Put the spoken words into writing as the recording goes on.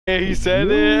Hey, he said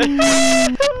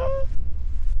it.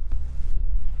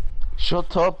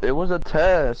 Shut up, it was a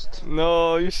test.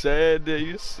 No, you said it.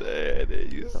 You said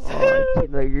it. You said Oh, it.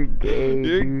 Chino, you're gay.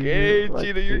 You're Dude. gay, You're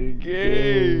Cheetah. You're fucking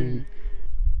gay.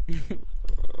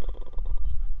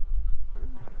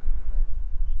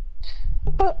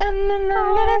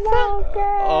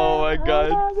 Oh my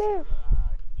god.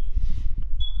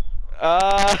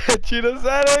 Ah, Cheetah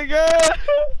said it again.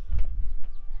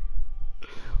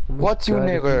 What's your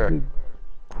nigger?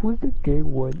 Who's the gay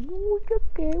one? Who's the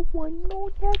gay one? No,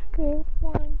 the gay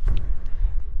one.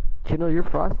 Chino, you're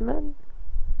Frost, man?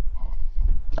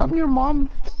 I'm your mom.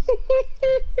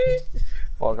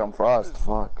 Fuck, I'm Frost.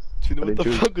 Fuck. Cheetah, what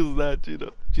the fuck is that,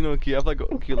 Cheetah? Cheetah, can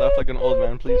you laugh like an old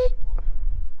man, please?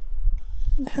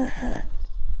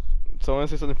 Someone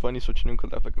say something funny so Cheetah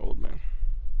could laugh like an old man.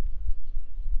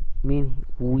 Mean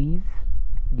wheeze?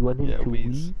 You want him to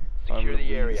wheeze? Secure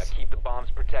the area. Keep the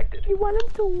bombs protected. You want him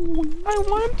to wheeze? I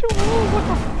want him to wheeze like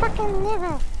a fucking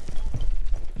nigga.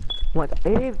 What?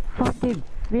 It ain't fucking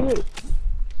fit.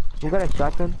 You got a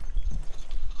shotgun?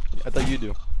 I thought you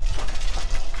do.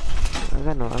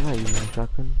 I'm not using a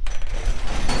shotgun.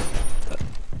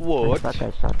 What? I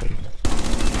that shotgun.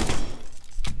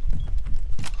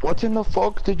 What in the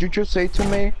fuck did you just say to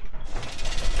me?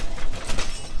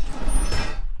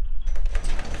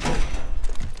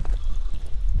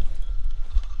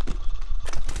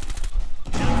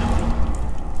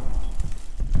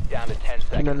 Down to 10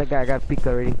 seconds. You know, look, I got peek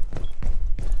already.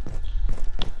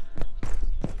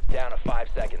 Down to 5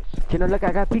 seconds. Chino, look,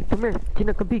 I got peek. Come here.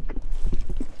 Chino, come peek.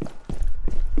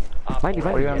 Mind you,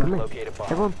 come here.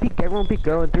 Everyone peek, everyone peek.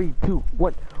 Go in 3, 2,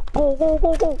 1. Go, go,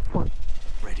 go, go. Fuck.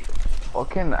 Ready.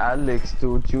 Fucking Alex,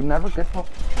 dude, you never get fuck.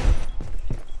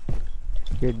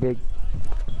 You're big.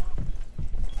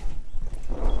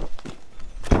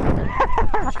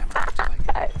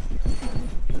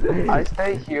 I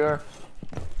stay here.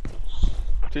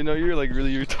 Chino, you're like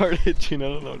really retarded,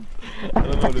 Chino. I don't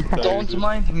know what to tell you. Don't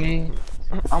mind me.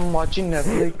 I'm watching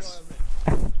Netflix.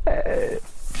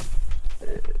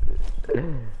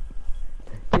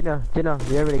 Chino,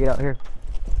 you ever to get out here?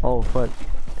 Oh, fuck.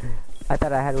 I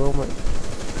thought I had room. On me,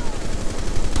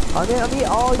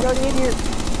 oh, you're already in here.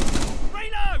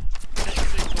 Reload!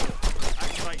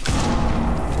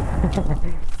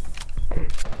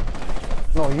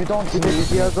 No, you don't see me. Did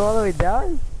you go all the way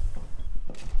down?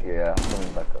 Yeah, I'm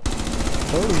coming back up.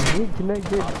 Holy shit, Chino,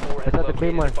 good. That's not the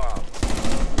claymore.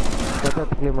 That's not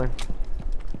the claymore.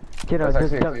 Chino, That's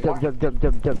just actually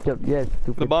jump. Yes,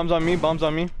 stupid. The bomb's on me, bomb's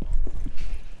on me.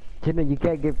 Chino, you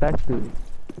can't get past to it.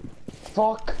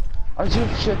 Fuck! Are you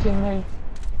shitting me?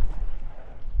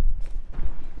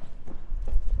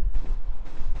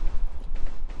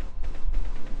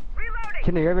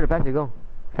 Chino, you're able to pass it, go.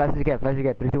 Fast as you can,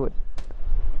 3, 2, 1.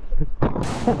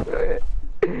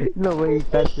 No way he's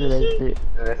faster than that shit.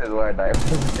 This is where I die.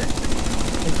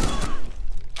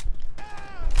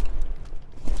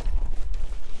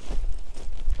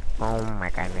 Oh my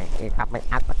goodness, he got me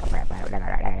up.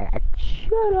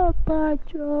 Shut up,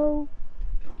 Pacho.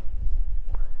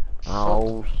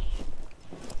 Oh.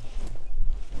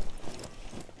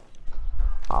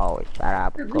 Oh, shut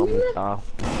up, Gomito.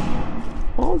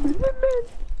 Oh, this is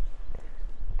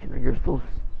man. You're so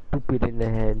stupid in the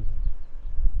head.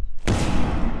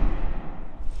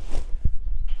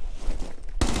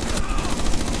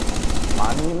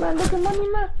 Money man, look at money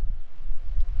man.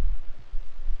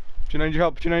 Chino, need your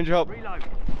help. Chino, need your help.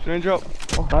 Chino, need your help.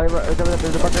 Oh, there's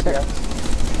a buck right there.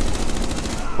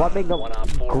 What big go?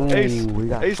 Ace.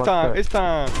 Ace time. Ace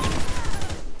time.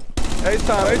 Ace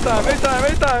time. Ace time. Ace time.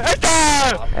 Ace time. Ace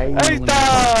time. Ace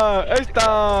time. Ace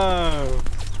time.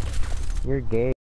 You're gay.